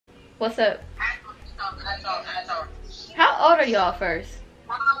What's up? How old are y'all first?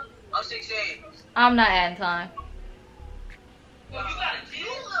 I'm 16. I'm not adding time.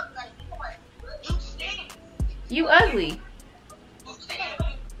 You ugly.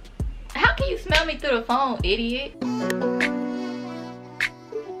 How can you smell me through the phone, idiot?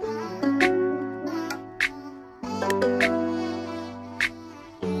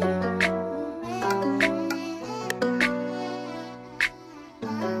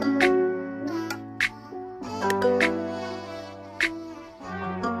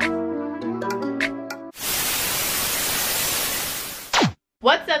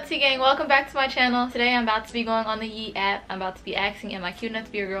 What's up, T-Gang? Welcome back to my channel. Today I'm about to be going on the Yee app. I'm about to be asking, am I cute enough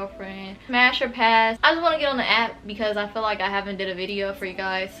to be your girlfriend? Smash or pass? I just want to get on the app because I feel like I haven't did a video for you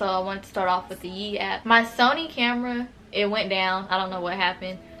guys, so I wanted to start off with the Yee app. My Sony camera, it went down. I don't know what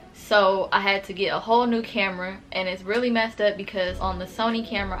happened. So I had to get a whole new camera, and it's really messed up because on the Sony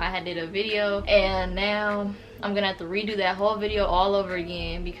camera I had did a video, and now I'm gonna have to redo that whole video all over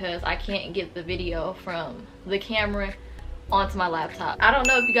again because I can't get the video from the camera onto my laptop. I don't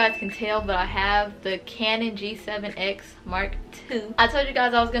know if you guys can tell, but I have the Canon G7X Mark II. I told you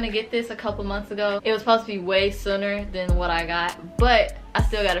guys I was gonna get this a couple months ago. It was supposed to be way sooner than what I got, but I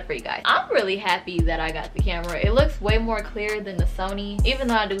still got it for you guys. I'm really happy that I got the camera. It looks way more clear than the Sony, even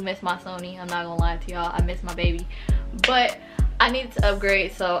though I do miss my Sony. I'm not gonna lie to y'all, I miss my baby. But I needed to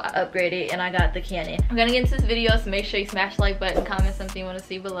upgrade, so I upgraded and I got the Canon. I'm gonna get into this video, so make sure you smash the like button, comment something you want to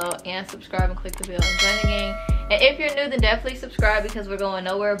see below, and subscribe and click the bell and join the gang. And if you're new, then definitely subscribe because we're going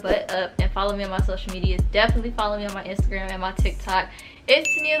nowhere but up. And follow me on my social medias. Definitely follow me on my Instagram and my TikTok. It's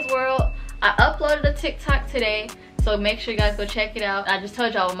Tania's World. I uploaded a TikTok today, so make sure you guys go check it out. I just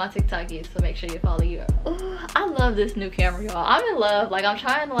told y'all what my TikTok is, so make sure you follow you. Ooh, I love this new camera, y'all. I'm in love. Like, I'm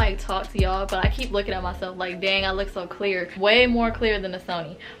trying to like talk to y'all, but I keep looking at myself like, dang, I look so clear. Way more clear than the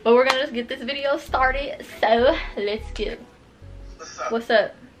Sony. But we're gonna just get this video started, so let's go. What's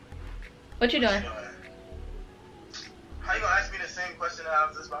up? What you doing? How you gonna ask me the same question that I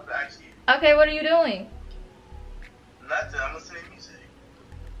was just about to ask you? Okay, what are you doing? Nothing, I'm listening to music.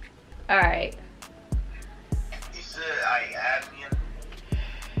 Alright. You said I add me in.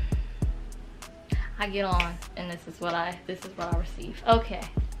 I get on and this is what I receive. Okay.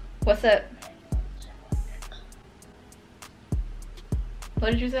 What's up?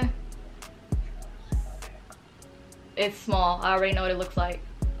 What did you say? It's small. I already know what it looks like.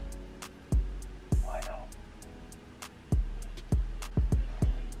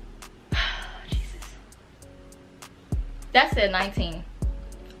 That said 19.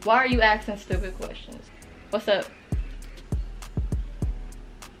 Why are you asking stupid questions? What's up?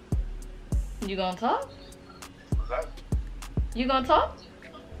 You gonna talk? What's up? You gonna talk?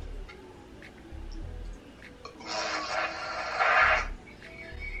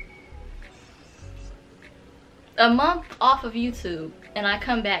 A month off of YouTube and I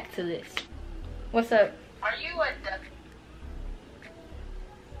come back to this. What's up? Are you a duck?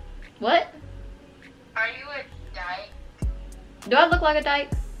 What? Are you a dyke? Do I look like a dyke?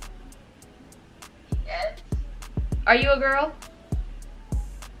 Yes. Are you a girl?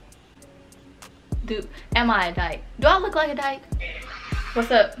 Dude, am I a dyke? Do I look like a dyke? What's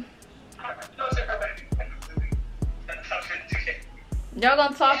up? Y'all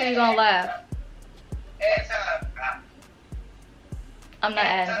gonna talk and you gonna laugh. I'm not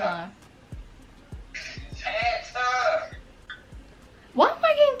adding time. Why am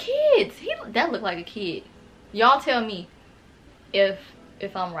I getting kids? That look like a kid. Y'all tell me if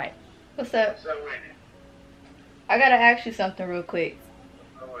I'm right. What's up? I gotta ask you something real quick.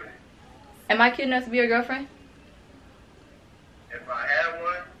 Am I cute enough to be your girlfriend? If I had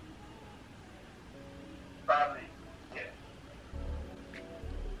one, probably, yeah.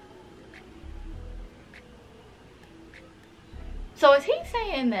 So is he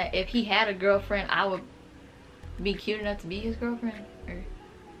saying that if he had a girlfriend, I would be cute enough to be his girlfriend? Or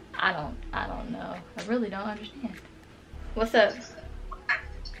I don't know. I really don't understand. What's up?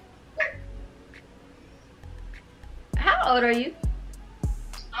 How old are you?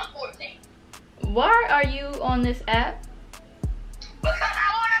 I'm 14. Why are you on this app? Because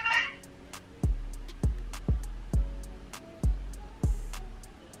I want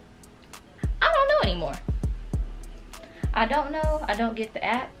I don't know anymore. I don't know. I don't get the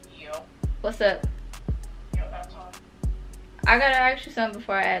app. Yo. What's up? Yo, that's all. I gotta ask you something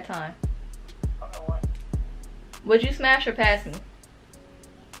before I add time. Okay, what? Would you smash or pass me?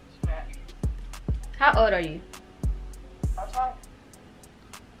 Smash. How old are you? That's all.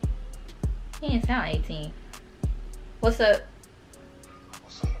 He didn't sound 18. What's up?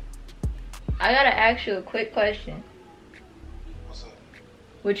 What's up? I gotta ask you a quick question. What's up?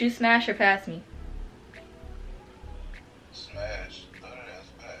 Would you smash or pass me? Smash. Throw that ass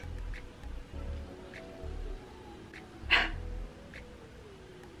back.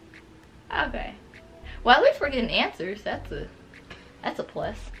 Okay. Well, at least we're getting answers. That's a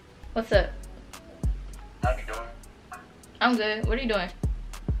plus. What's up? How you doing? I'm good. What are you doing?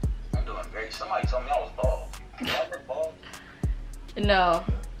 I'm doing great. Somebody told me I was bald. You ever bald? No.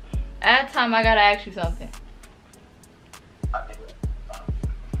 At the time, I gotta ask you something. I did it.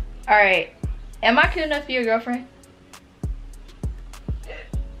 Alright. Am I cute enough to be your girlfriend? Yeah.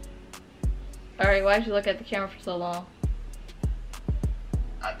 Alright, why'd you look at the camera for so long?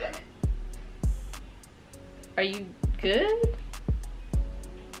 I did it. Are you good?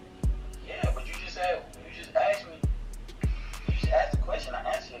 Yeah, but you just asked me. You just asked the question. I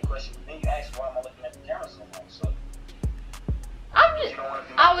answered the question. Then you asked why am I looking at the camera so long. So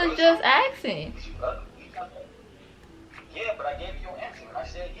I was just asking. you ugly. Yeah, but I gave you your answer. And I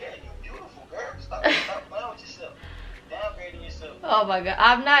said, yeah, you're beautiful, girl. Stop playing with yourself. Downgrading yourself. Oh my god.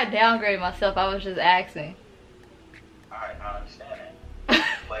 I'm not downgrading myself. I was just asking. Alright, I understand that.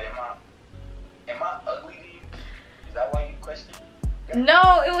 But am I ugly to you? Is that why you question me?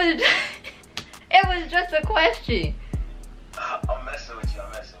 No, it was just a question. I'm messing with you. I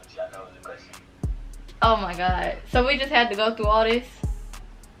know it was a question. Oh my god. So we just had to go through all this?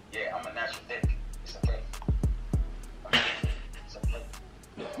 Yeah, I'm a natural dick. It's okay. It's okay.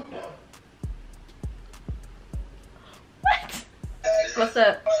 What? What's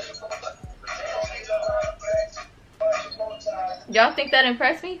up? Y'all think that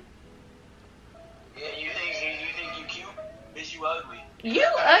impressed me? Yeah, you think you cute? Bitch, you ugly. You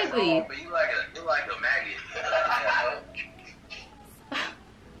ugly. But you like a maggot.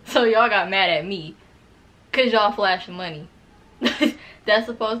 So y'all got mad at me. Cause y'all flashing money. That's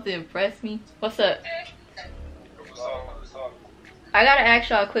supposed to impress me? What's up? I gotta ask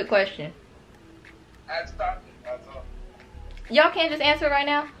y'all a quick question. Y'all can't just answer right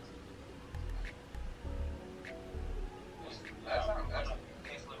now?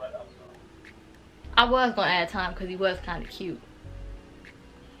 I was gonna add time because he was kind of cute.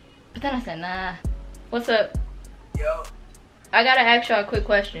 But then I said, nah. What's up? Yo. I gotta ask y'all a quick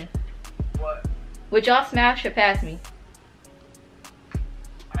question. What? Would y'all smash or pass me?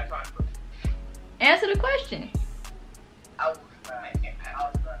 Answer the question.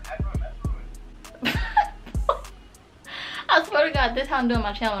 I swear to God, this is how I'm doing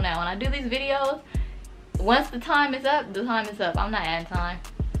my channel now. When I do these videos, once the time is up, the time is up. I'm not adding time.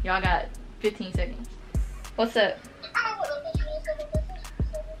 Y'all got 15 seconds. What's up?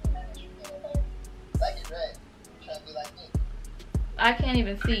 I can't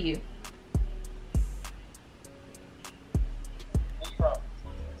even see you.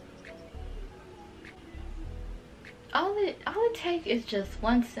 All it takes is just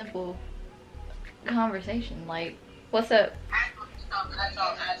one simple conversation. Like, what's up?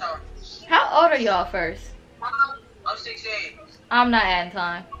 How old are y'all first? I'm 6'8". I'm not adding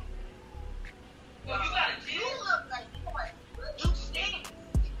time.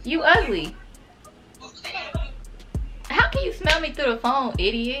 You ugly. How can you smell me through the phone,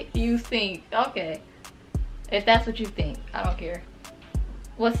 idiot? You think. Okay. If that's what you think, I don't care.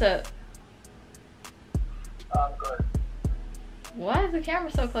 What's up? I'm good. Why is the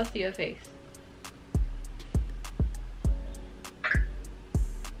camera so close to your face?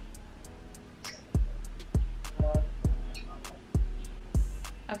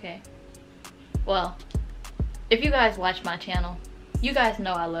 Okay. Well, if you guys watch my channel, you guys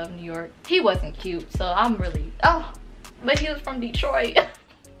know I love New York. He wasn't cute, so I'm really... Oh, but he was from Detroit.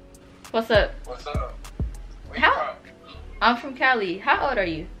 What's up? What's up? Where How? you from? I'm from Cali. How old are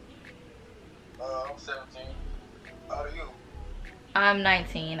you? I'm 17. How old are you? I'm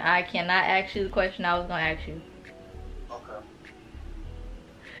 19. I cannot ask you the question I was gonna ask you. Okay.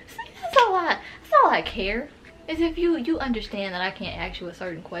 See, that's all I care. Is if you understand that I can't ask you a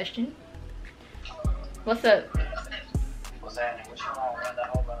certain question. What's up? What's happening? What you want? Run that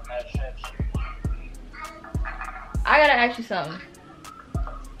whole bunch of mad shit. I gotta ask you something.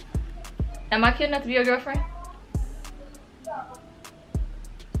 Am I cute enough to be your girlfriend?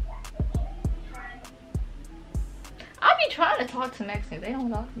 I be trying to talk to Mexicans. They don't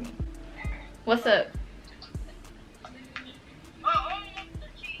talk to me. What's up?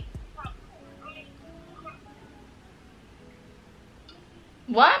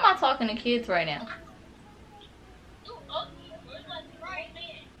 Why am I talking to kids right now?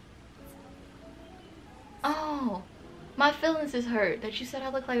 Oh, my feelings is hurt that you said I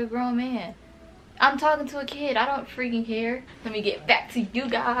look like a grown man. I'm talking to a kid. I don't freaking care. Let me get back to you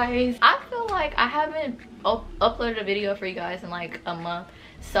guys. I feel like I haven't uploaded a video for you guys in like a month,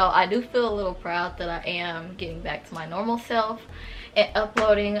 so I do feel a little proud that I am getting back to my normal self and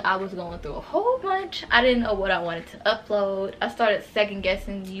uploading. I was going through a whole bunch. I didn't know what I wanted to upload. I started second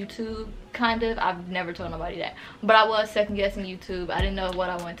guessing YouTube, kind of. I've never told nobody that, but I was second guessing YouTube. I didn't know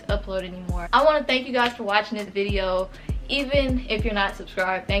what I wanted to upload anymore. I want to thank you guys for watching this video. Even if you're not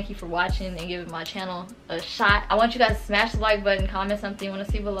subscribed, thank you for watching and giving my channel a shot. I want you guys to smash the like button, comment something you want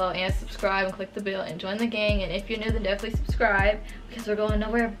to see below, and subscribe and click the bell and join the gang. And if you're new, then definitely subscribe because we're going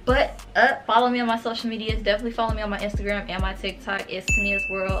nowhere but up. Follow me on my social medias. Definitely follow me on my Instagram and my TikTok. It's Tania's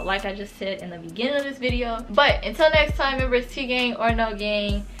World, like I just said in the beginning of this video. But until next time, remember, it's T gang or no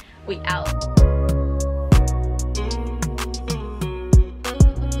gang. We out.